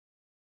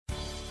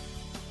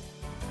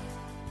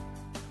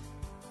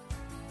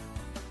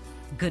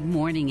Good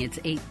morning. It's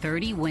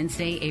 8:30,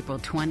 Wednesday, April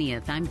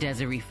 20th. I'm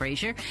Desiree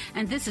Frazier,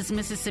 and this is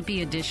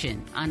Mississippi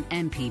Edition on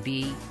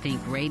MPB Think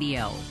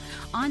Radio.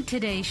 On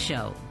today's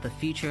show, the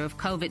future of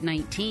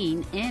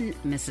COVID-19 in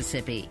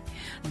Mississippi.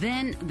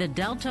 Then, the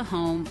Delta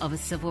home of a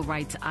civil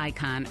rights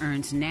icon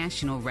earns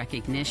national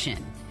recognition.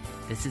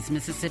 This is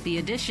Mississippi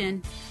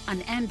Edition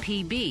on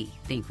MPB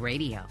Think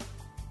Radio.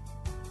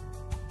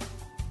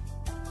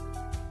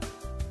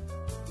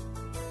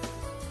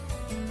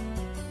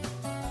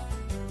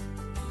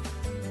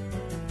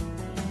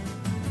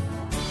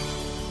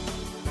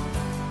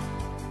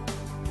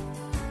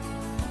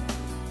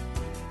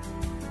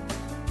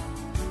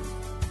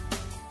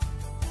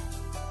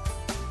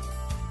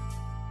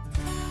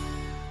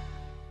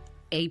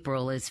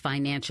 April is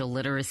Financial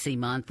Literacy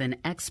Month, and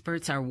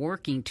experts are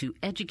working to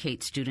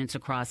educate students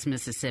across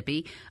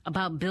Mississippi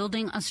about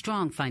building a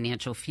strong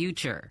financial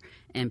future.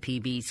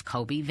 MPB's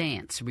Kobe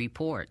Vance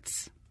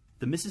reports.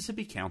 The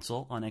Mississippi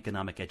Council on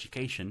Economic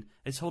Education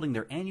is holding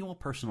their annual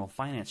Personal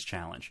Finance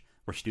Challenge,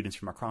 where students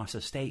from across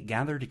the state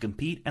gather to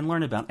compete and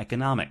learn about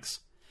economics.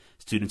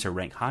 Students who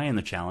rank high in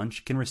the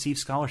challenge can receive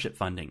scholarship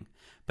funding,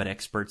 but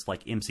experts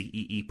like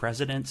MCEE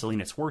President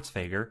Selena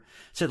Swartzfager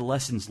said the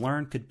lessons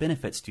learned could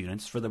benefit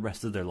students for the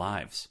rest of their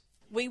lives.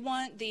 We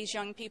want these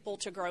young people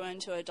to grow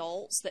into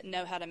adults that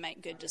know how to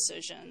make good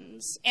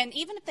decisions. And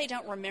even if they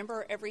don't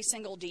remember every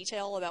single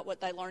detail about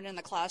what they learned in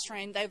the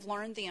classroom, they've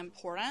learned the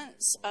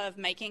importance of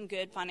making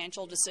good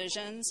financial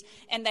decisions,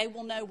 and they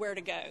will know where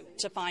to go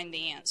to find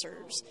the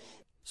answers.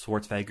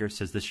 Swartzfager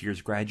says this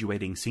year's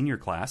graduating senior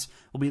class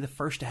will be the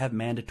first to have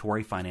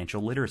mandatory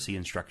financial literacy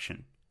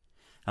instruction.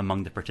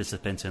 Among the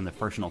participants in the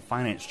Personal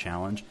Finance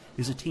Challenge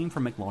is a team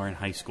from McLaurin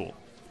High School.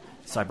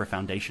 Cyber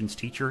Foundation's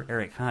teacher,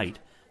 Eric Height,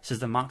 says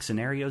the mock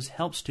scenarios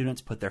help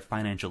students put their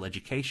financial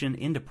education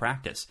into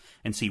practice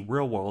and see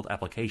real-world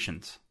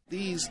applications.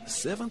 These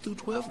 7th through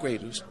 12th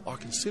graders are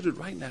considered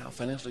right now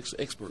financial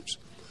experts.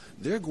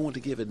 They're going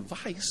to give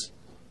advice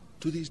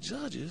to these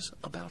judges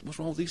about what's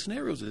wrong with these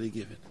scenarios that they're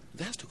given.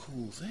 That's the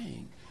cool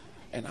thing.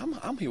 And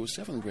I'm here with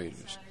 7th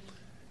graders.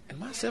 And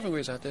my 7th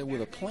graders out there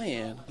with a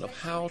plan of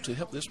how to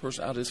help this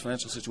person out of this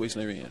financial situation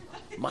they're in.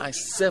 My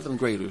 7th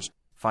graders.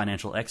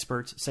 Financial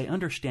experts say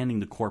understanding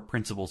the core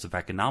principles of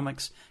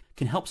economics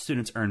can help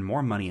students earn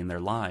more money in their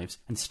lives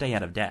and stay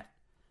out of debt.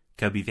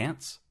 Kobe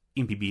Vance,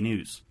 MPB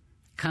News.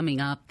 Coming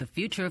up, the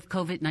future of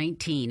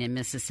COVID-19 in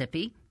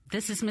Mississippi.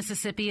 This is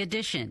Mississippi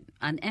Edition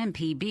on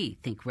MPB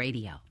Think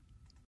Radio.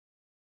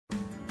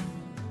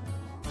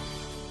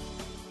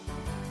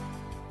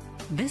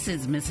 This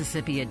is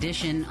Mississippi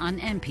Edition on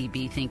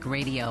MPB Think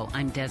Radio.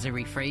 I'm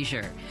Desiree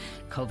Frazier.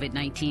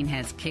 COVID-19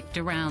 has kicked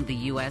around the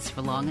U.S.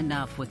 for long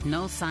enough with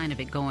no sign of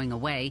it going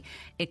away.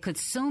 It could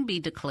soon be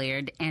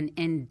declared an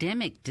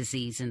endemic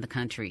disease in the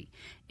country.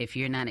 If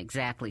you're not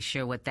exactly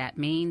sure what that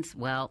means,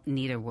 well,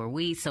 neither were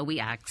we, so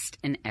we asked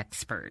an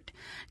expert.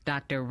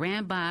 Dr.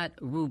 Rambod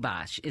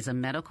Rubash is a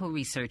medical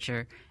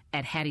researcher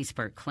at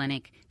Hattiesburg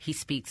Clinic. He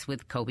speaks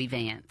with Kobe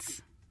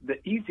Vance. The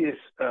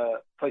easiest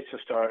place to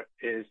start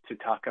is to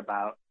talk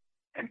about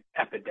an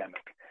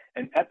epidemic.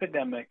 An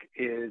epidemic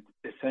is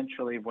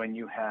essentially when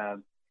you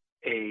have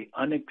an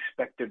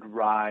unexpected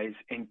rise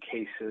in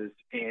cases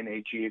in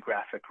a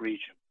geographic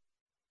region.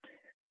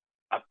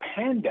 A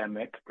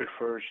pandemic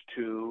refers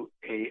to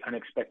an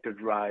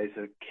unexpected rise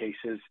of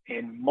cases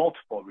in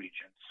multiple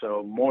regions,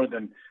 so more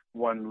than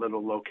one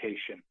little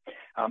location.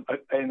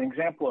 An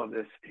example of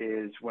this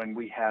is when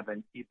we have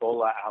an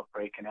Ebola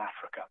outbreak in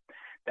Africa.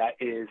 That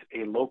is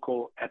a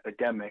local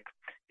epidemic.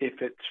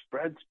 If it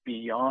spreads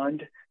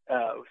beyond,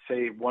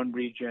 say, one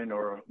region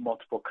or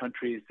multiple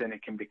countries, then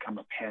it can become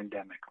a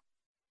pandemic.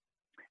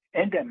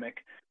 Endemic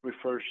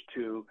refers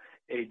to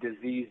a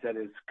disease that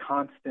is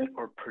constant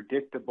or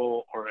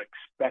predictable or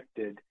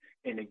expected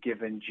in a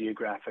given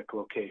geographic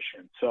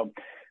location. So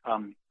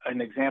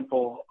an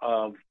example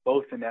of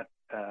both an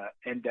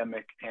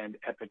endemic and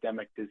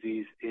epidemic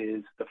disease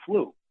is the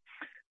flu,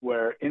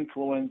 where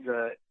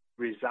influenza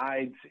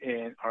resides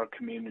in our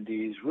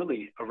communities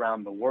really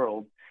around the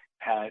world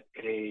at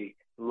a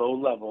low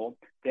level.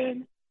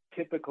 Then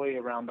typically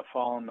around the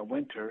fall and the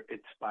winter,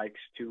 it spikes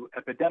to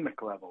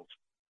epidemic levels.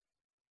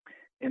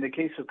 In the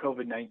case of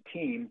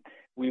COVID-19,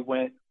 we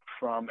went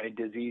from a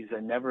disease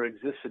that never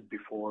existed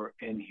before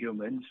in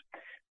humans.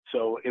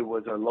 So it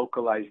was a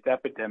localized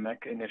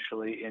epidemic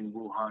initially in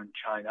Wuhan,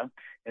 China.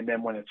 And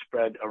then when it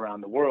spread around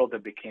the world,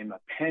 it became a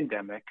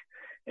pandemic.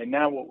 And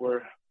now what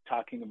we're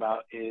talking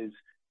about is,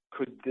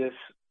 could this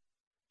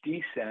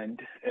descend,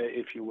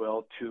 if you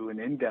will, to an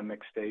endemic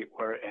state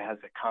where it has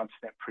a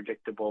constant,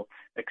 predictable,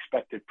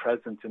 expected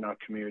presence in our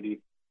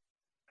community?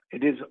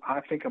 It is, I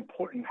think,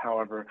 important,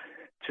 however,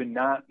 to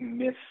not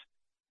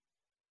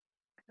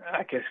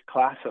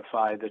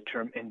classify the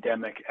term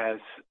endemic as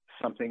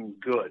something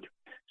good.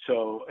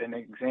 So an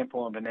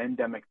example of an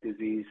endemic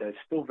disease that's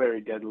still very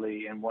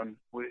deadly and one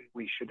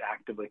we should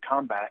actively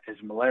combat is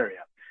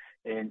malaria.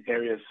 In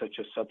areas such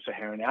as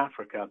sub-Saharan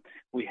Africa,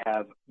 we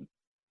have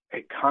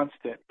a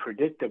constant,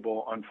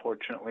 predictable,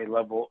 unfortunately,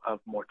 level of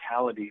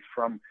mortality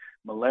from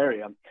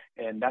malaria,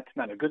 and that's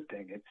not a good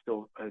thing. It's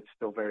still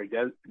very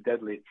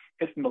deadly.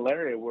 If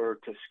malaria were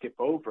to skip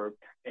over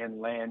and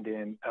land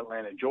in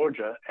Atlanta,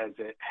 Georgia, as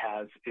it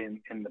has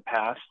in the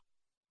past,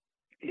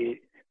 it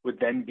would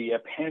then be a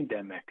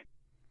pandemic.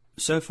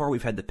 So far,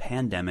 we've had the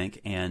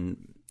pandemic, and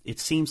it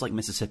seems like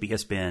Mississippi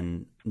has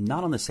been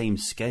not on the same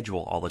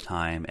schedule all the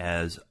time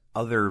as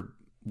other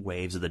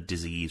waves of the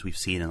disease we've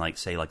seen in, like,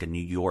 say, like a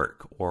New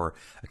York or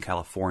a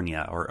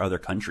California or other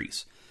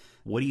countries.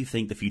 What do you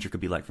think the future could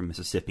be like for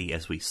Mississippi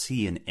as we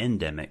see an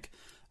endemic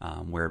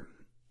where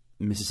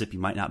Mississippi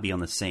might not be on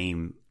the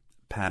same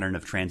pattern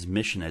of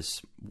transmission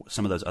as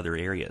some of those other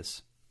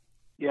areas?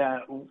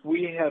 Yeah,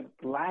 we have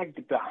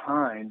lagged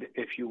behind,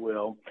 if you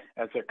will,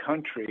 as a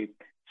country,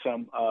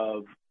 some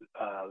of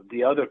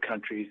the other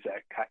countries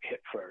that got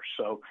hit first.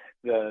 So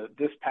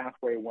this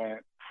pathway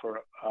went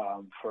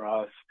for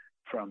us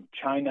from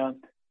China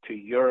to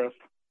Europe,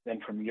 then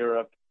from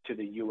Europe to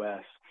the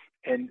U.S.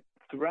 And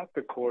throughout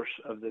the course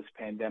of this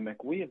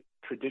pandemic, we have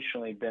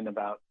traditionally been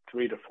about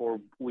 3 to 4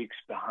 weeks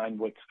behind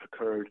what's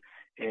occurred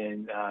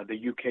in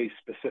the UK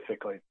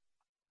specifically.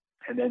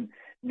 And then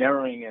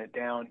narrowing it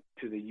down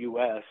to the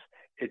U.S.,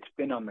 it's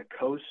been on the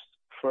coast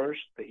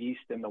first, the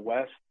East and the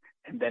West,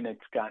 and then it's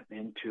gotten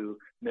into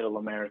Middle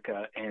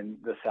America and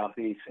the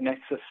Southeast. And I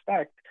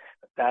suspect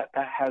that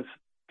has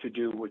to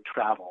do with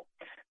travel.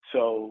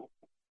 So,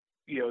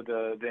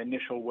 the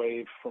initial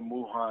wave from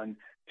Wuhan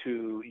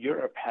to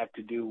Europe had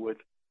to do with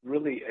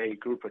really a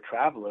group of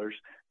travelers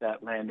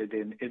that landed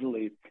in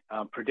Italy,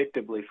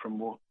 predictably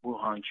from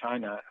Wuhan,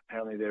 China.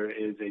 Apparently there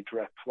is a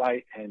direct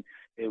flight, and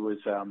it was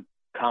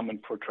common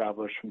for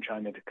travelers from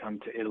China to come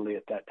to Italy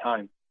at that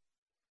time.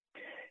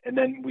 And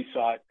then we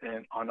saw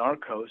it on our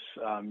coast,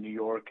 New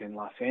York and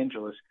Los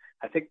Angeles,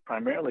 I think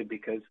primarily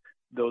because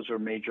those are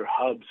major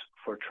hubs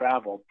for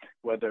travel,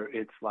 whether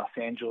it's Los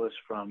Angeles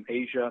from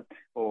Asia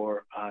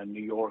or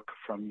New York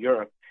from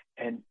Europe.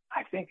 And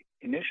I think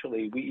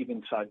initially we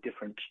even saw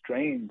different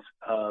strains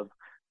of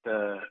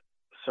the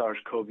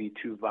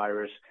SARS-CoV-2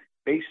 virus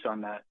based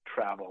on that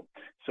travel.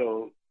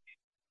 So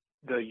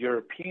the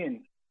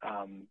European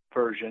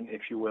version,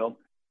 if you will,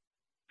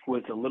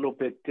 was a little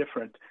bit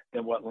different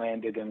than what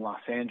landed in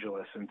Los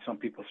Angeles. And some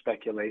people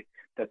speculate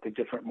that the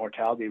different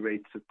mortality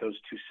rates that those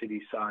two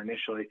cities saw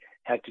initially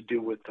had to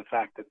do with the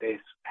fact that they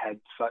had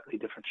slightly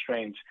different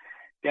strains.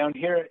 Down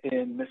here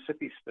in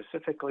Mississippi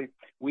specifically,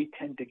 we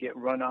tend to get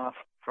runoff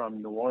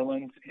from New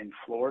Orleans in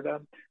Florida,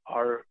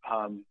 our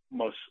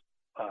most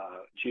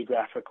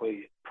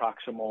geographically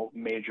proximal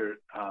major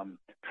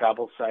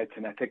travel sites.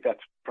 And I think that's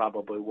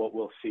probably what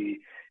we'll see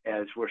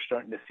as we're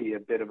starting to see a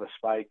bit of a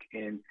spike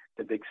in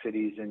the big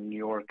cities in New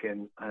York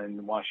and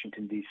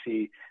Washington,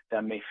 D.C.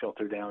 that may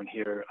filter down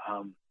here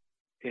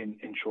in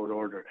short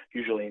order,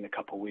 usually in a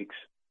couple weeks.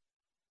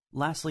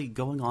 Lastly,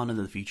 going on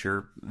into the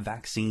future,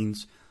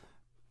 vaccines.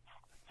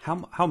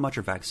 How much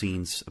are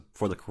vaccines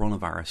for the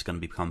coronavirus going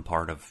to become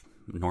part of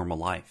normal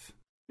life?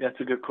 That's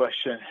a good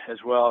question as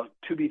well.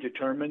 To be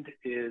determined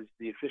is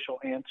the official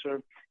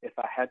answer. If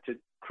I had to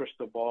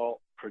crystal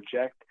ball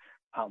project,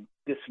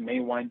 this may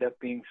wind up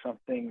being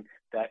something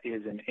that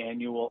is an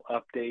annual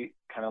update,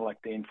 kind of like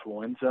the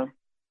influenza,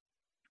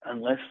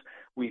 unless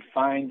we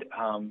find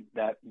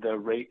that the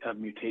rate of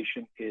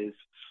mutation is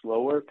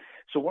slower.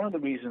 So one of the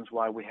reasons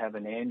why we have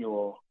an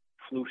annual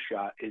flu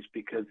shot is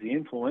because the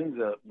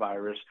influenza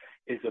virus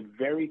is a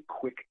very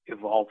quick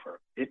evolver.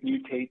 It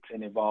mutates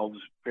and evolves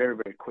very,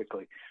 very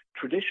quickly.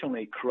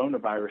 Traditionally,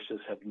 coronaviruses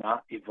have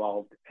not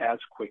evolved as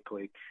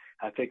quickly.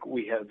 I think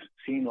we have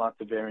seen lots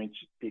of variants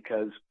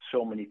because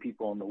so many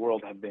people in the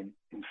world have been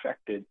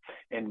infected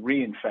and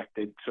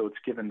reinfected, so it's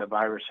given the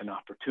virus an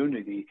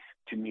opportunity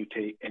to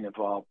mutate and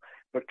evolve.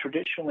 But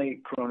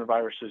traditionally,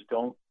 coronaviruses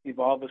don't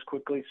evolve as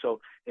quickly, so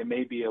it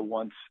may be a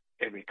once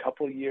every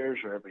couple of years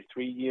or every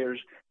 3 years,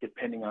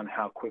 depending on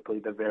how quickly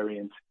the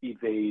variants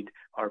evade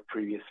our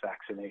previous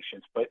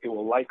vaccinations. But it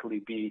will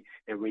likely be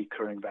a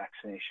recurring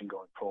vaccination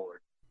going forward.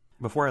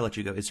 Before I let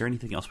you go, is there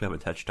anything else we haven't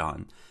touched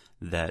on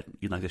that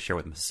you'd like to share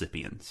with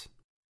Mississippians?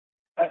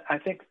 I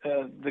think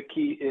the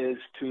key is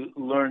to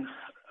learn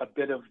a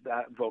bit of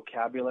that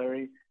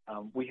vocabulary.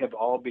 We have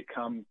all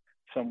become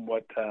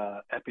somewhat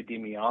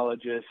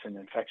epidemiologists and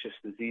infectious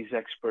disease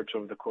experts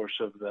over the course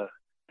of the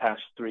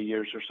past 3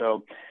 years or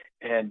so.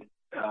 And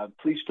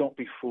please don't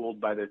be fooled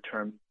by the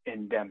term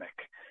endemic.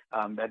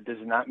 That does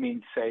not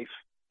mean safe.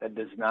 That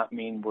does not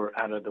mean we're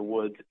out of the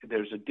woods.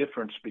 There's a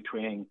difference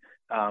between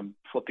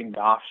flipping the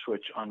off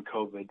switch on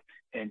COVID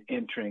and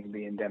entering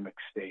the endemic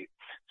state.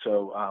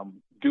 So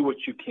do what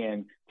you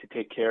can to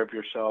take care of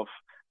yourself,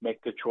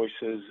 make the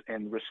choices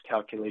and risk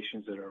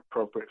calculations that are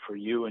appropriate for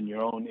you and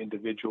your own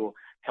individual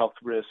health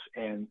risks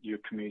and your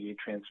community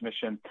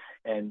transmission,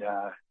 and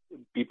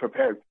be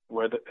prepared.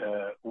 Wear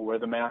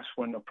the mask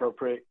when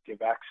appropriate, get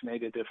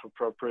vaccinated if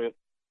appropriate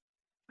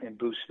and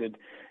boosted,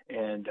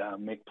 and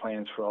make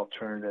plans for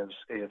alternatives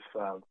if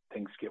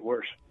things get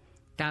worse.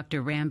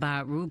 Dr.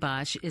 Rambod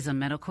Rubash is a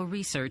medical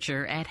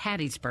researcher at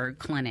Hattiesburg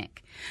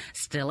Clinic.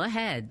 Still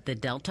ahead, the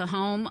Delta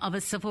home of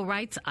a civil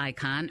rights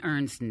icon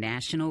earns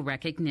national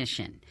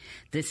recognition.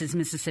 This is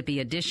Mississippi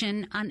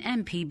Edition on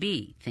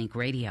MPB Think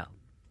Radio.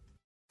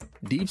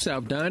 Deep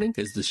South Dining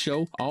is the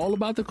show all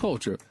about the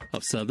culture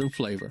of Southern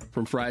flavor,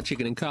 from fried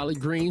chicken and collard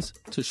greens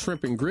to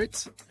shrimp and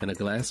grits and a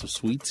glass of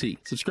sweet tea.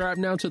 Subscribe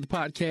now to the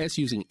podcast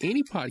using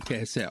any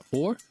podcast app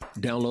or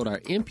download our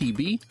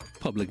MPB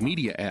public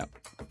media app.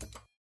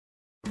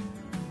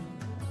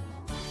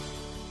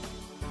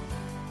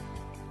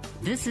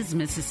 This is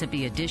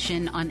Mississippi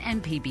Edition on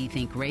MPB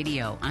Think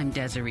Radio. I'm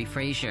Desiree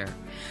Frazier.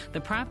 The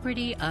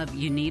property of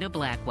Unita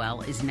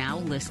Blackwell is now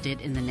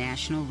listed in the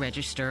National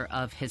Register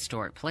of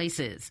Historic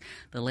Places.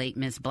 The late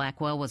Miss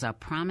Blackwell was a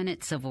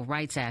prominent civil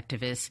rights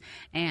activist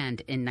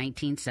and in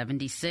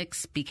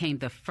 1976 became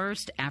the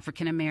first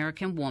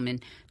African-American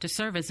woman to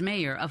serve as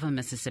mayor of a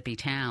Mississippi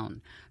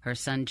town. Her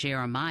son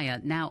Jeremiah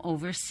now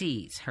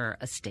oversees her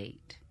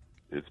estate.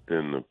 It's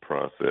been the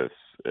process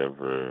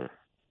ever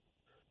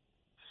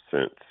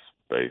since.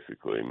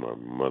 Basically, my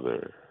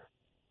mother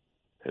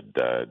had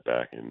died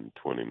back in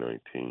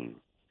 2019,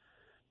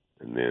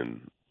 and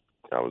then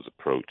I was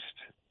approached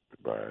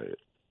by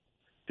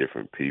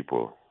different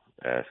people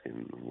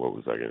asking what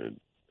was I going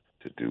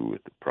to do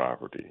with the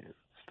property and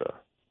stuff.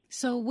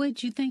 So what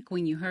did you think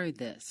when you heard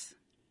this?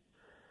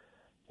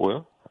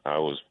 Well, I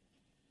was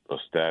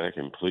ecstatic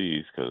and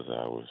pleased because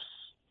I was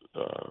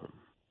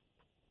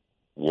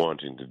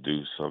wanting to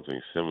do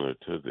something similar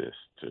to this,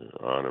 to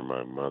honor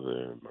my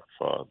mother and my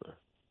father.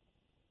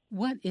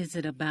 What is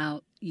it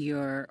about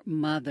your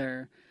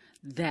mother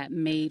that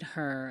made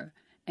her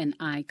an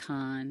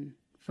icon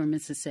for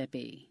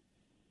Mississippi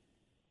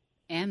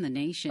and the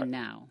nation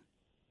now?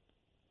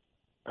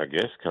 I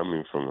guess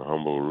coming from the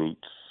humble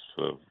roots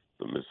of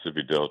the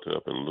Mississippi Delta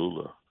up in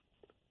Lula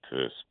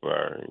to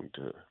aspiring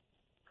to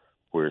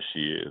where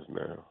she is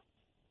now.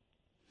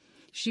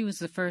 She was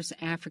the first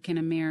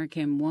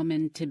African-American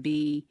woman to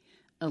be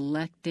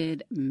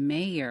elected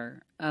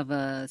mayor of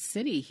a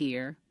city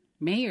here,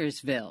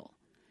 Mayorsville.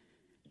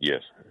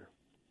 Yes,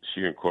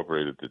 she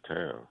incorporated the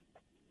town.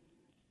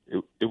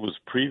 It was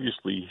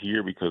previously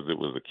here because it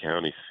was a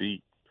county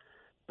seat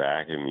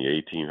back in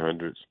the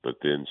 1800s, but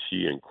then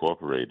she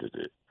incorporated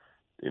it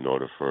in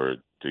order for her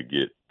to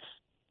get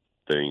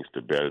things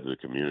to better the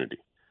community,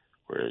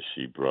 where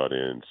she brought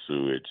in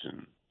sewage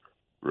and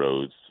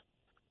roads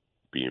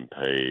being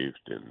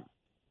paved and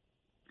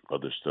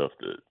other stuff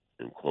that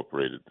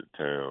incorporated the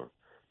town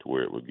to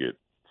where it would get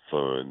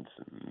funds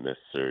and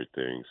necessary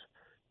things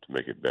to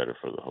make it better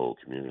for the whole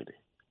community.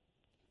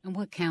 And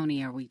what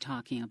county are we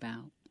talking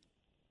about?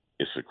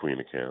 It's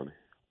Sequina County.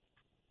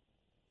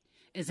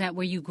 Is that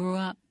where you grew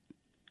up?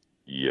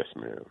 Yes,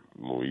 ma'am.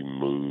 We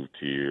moved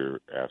here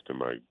after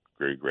my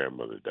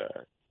great-grandmother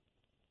died.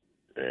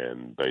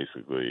 And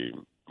basically,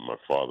 my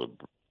father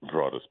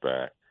brought us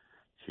back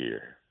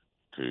here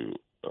to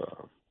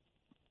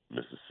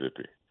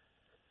Mississippi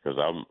because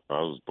I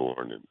was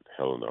born in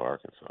Helena,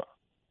 Arkansas.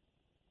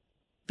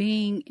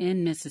 Being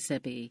in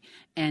Mississippi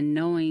and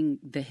knowing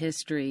the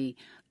history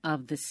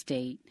of the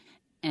state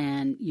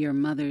and your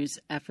mother's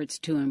efforts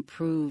to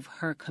improve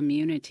her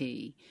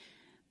community,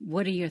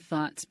 what are your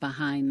thoughts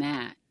behind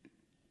that?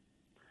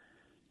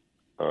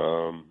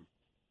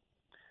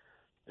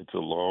 It's a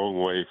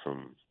long way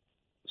from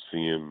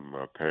seeing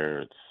my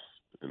parents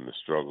and the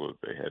struggle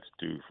that they had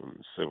to do from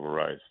civil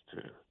rights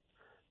to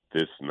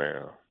this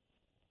now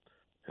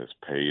has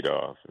paid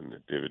off, and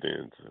the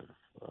dividends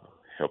of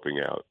helping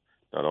out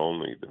not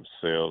only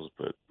themselves,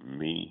 but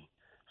me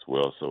as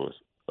well, so as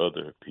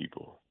other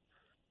people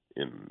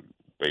in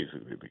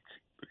basically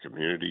the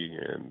community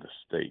and the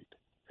state,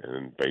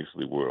 and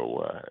basically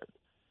worldwide.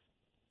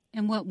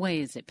 In what way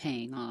is it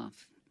paying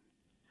off?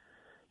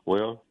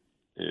 Well,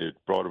 it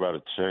brought about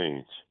a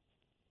change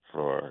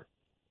for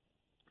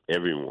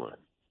everyone,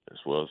 as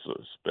well as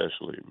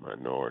especially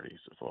minorities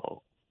of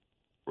all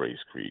race,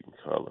 creed, and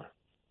color,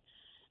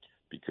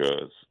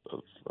 because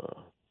of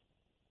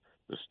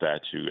the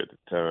statute at the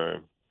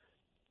time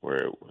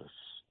where it was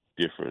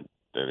different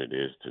than it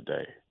is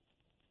today.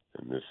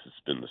 And this has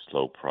been the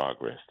slow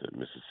progress that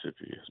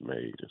Mississippi has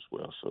made, as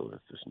well so as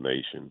this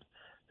nation,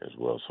 as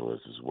well so as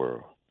this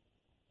world.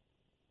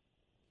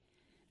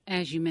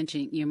 As you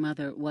mentioned, your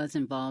mother was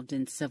involved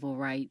in civil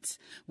rights.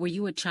 Were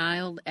you a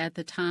child at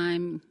the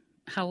time?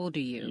 How old are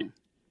you?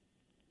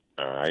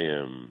 I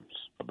am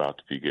about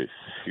to be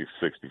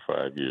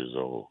 65 years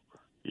old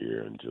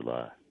here in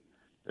July.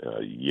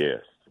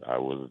 Yes, I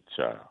was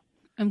a child.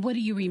 And what do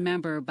you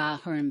remember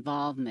about her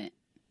involvement?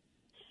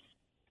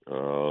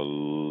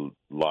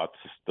 Lots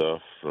of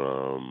stuff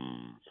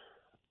from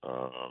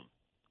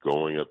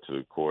going up to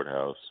the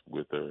courthouse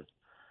with her,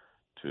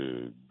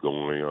 to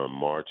going on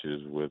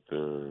marches with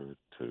her,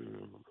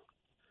 to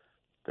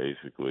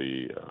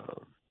basically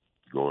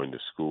going to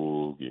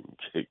school, getting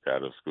kicked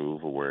out of school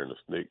for wearing a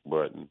snake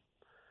button,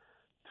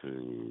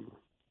 to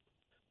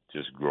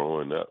just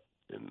growing up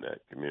in that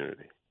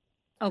community.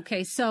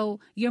 Okay, so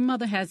your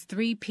mother has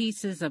 3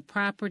 pieces of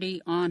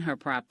property on her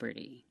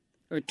property,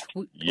 or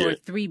Yes.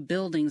 3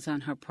 buildings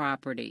on her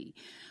property.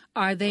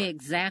 Are they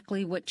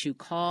exactly what you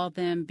call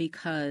them?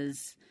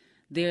 Because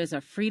there's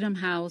a Freedom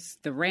House,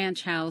 the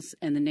Ranch House,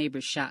 and the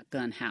neighbor's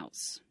Shotgun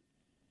House.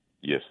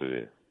 Yes, it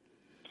is.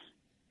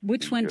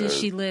 Which one does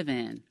she live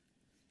in?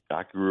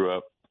 I grew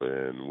up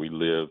and we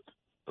lived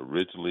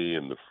originally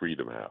in the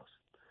Freedom House.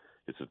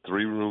 It's a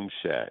 3-room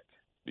shack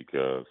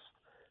because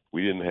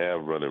we didn't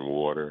have running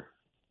water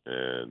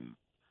and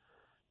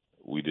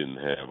we didn't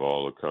have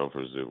all the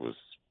comforts. It was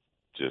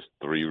just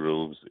 3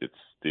 rooms. It's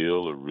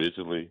still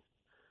originally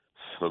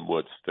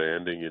somewhat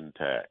standing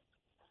intact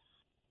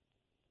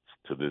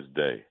to this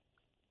day.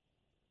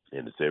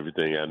 And it's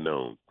everything I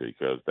know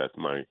because that's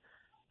my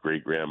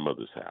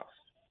great-grandmother's house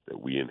that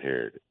we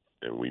inherited,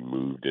 and we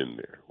moved in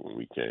there when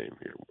we came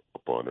here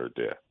upon her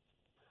death.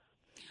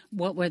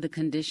 What were the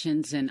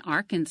conditions in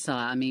Arkansas?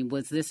 I mean,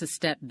 was this a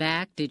step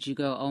back? Did you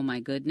go, oh, my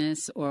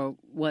goodness, or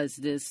was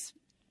this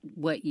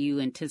what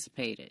you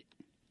anticipated?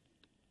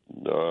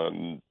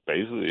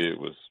 Basically, it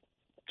was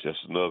just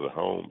another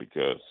home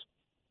because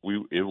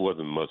it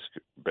wasn't much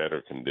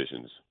better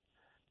conditions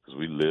because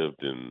we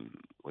lived in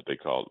what they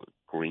call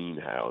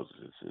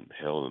greenhouses in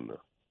Helena,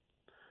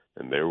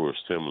 and they were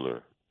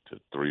similar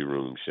to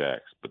 3-room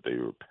shacks, but they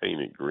were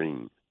painted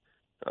green,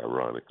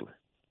 ironically.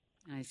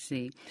 I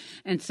see.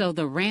 And so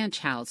the ranch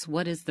house,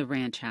 what is the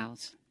ranch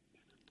house?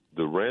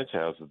 The ranch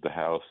house is the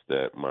house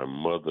that my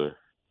mother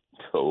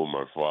told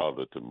my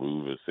father to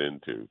move us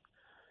into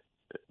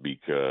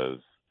because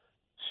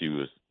she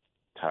was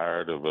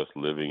tired of us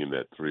living in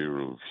that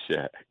 3-room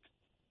shack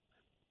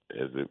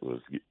as it was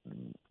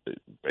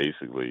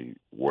basically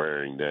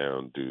wearing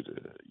down due to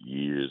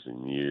years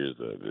and years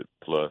of it.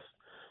 Plus,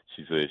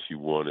 she said she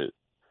wanted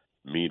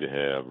me to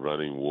have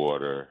running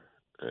water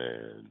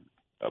and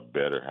a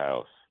better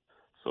house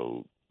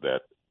so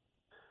that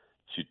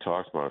she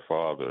talked my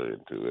father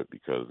into it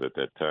because at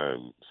that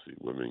time,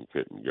 women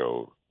couldn't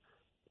go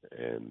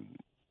and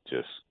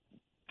just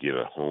get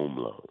a home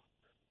loan.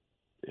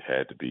 It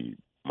had to be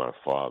my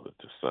father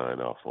to sign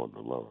off on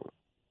the loan.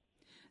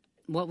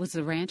 What was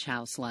the ranch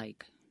house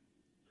like?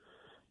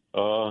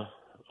 All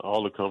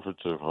the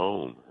comforts of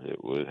home.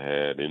 It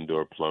had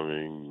indoor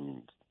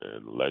plumbing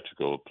and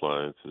electrical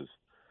appliances,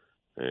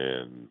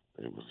 and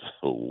it was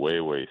a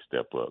way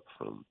step up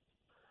from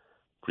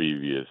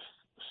previous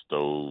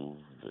stove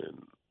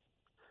and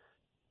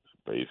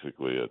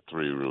basically a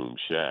 3-room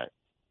shack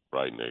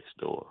right next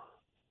door.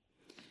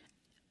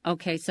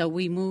 Okay, so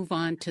we move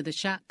on to the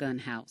Shotgun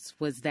House.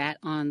 Was that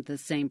on the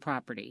same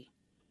property?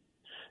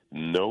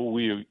 No,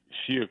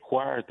 she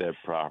acquired that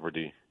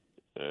property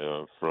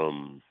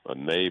from a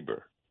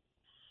neighbor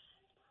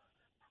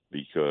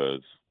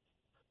because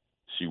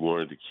she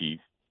wanted to keep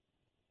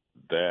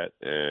that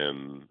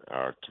and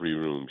our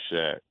 3-room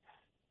shack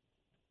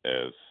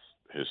as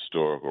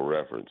historical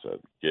reference. I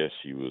guess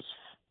she was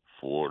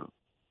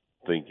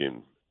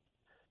thinking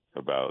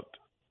about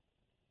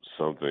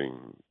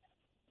something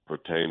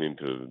pertaining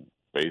to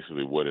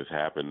basically what has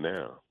happened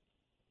now,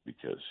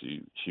 because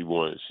she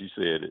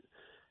said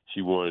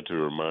she wanted to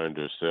remind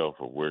herself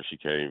of where she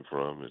came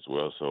from as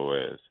well so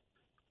as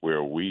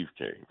where we've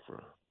came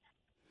from.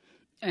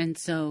 And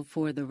so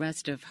for the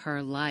rest of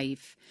her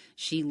life,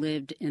 she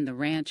lived in the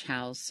ranch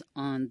house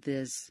on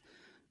this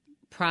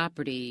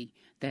property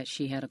that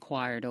she had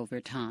acquired over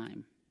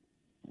time.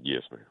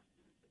 Yes, ma'am.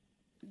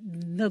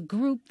 The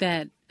group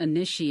that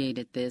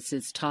initiated this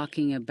is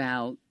talking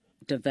about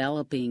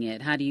developing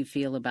it. How do you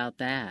feel about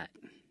that?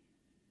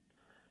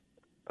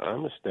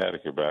 I'm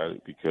ecstatic about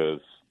it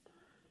because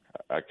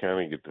I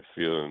kind of get the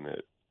feeling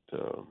that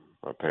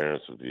my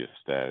parents would be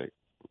ecstatic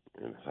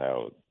and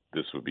how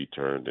this would be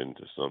turned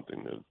into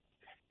something that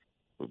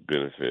would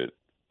benefit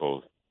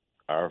both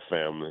our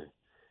family,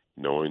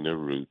 knowing their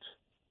roots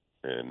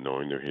and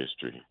knowing their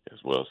history, as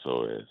well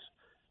so as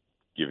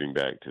giving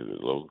back to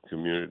the local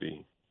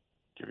community,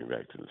 giving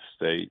back to the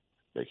state,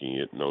 making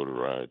it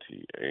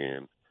notoriety,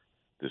 and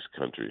this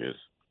country has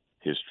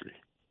history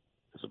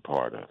as a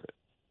part of it.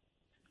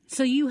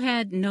 So you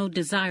had no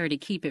desire to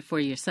keep it for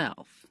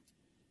yourself?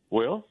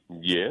 Well,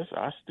 yes,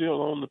 I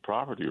still own the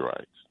property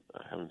rights.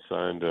 I haven't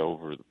signed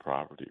over the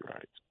property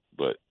rights,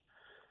 but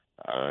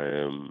I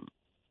am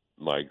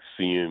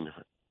seeing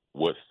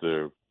what's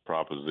their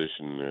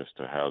proposition as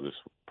to how this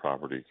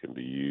property can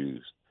be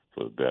used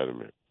for the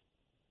betterment.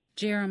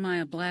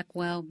 Jeremiah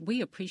Blackwell,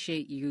 we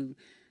appreciate you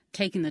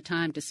taking the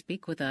time to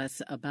speak with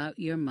us about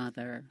your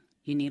mother,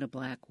 Unita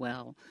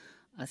Blackwell,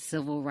 a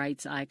civil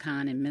rights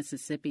icon in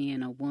Mississippi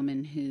and a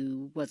woman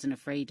who wasn't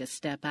afraid to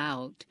step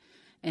out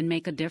and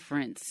make a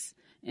difference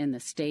in the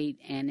state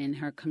and in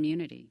her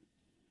community.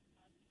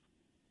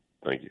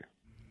 Thank you.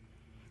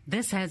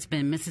 This has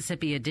been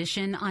Mississippi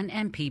Edition on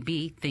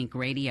MPB Think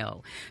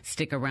Radio.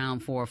 Stick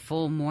around for a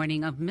full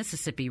morning of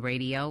Mississippi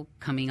Radio.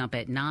 Coming up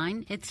at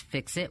 9, it's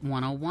Fix It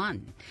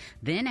 101.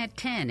 Then at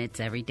 10, it's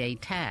Everyday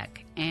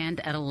Tech.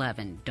 And at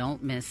 11,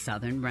 don't miss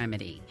Southern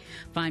Remedy.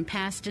 Find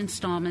past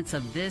installments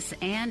of this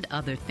and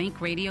other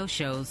Think Radio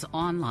shows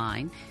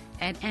online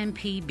at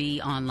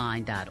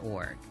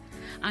mpbonline.org.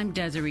 I'm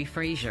Desiree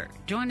Frazier.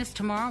 Join us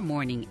tomorrow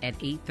morning at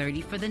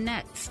 8:30 for the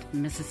next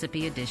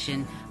Mississippi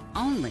Edition,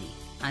 only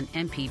on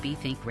MPB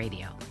Think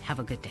Radio. Have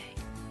a good day.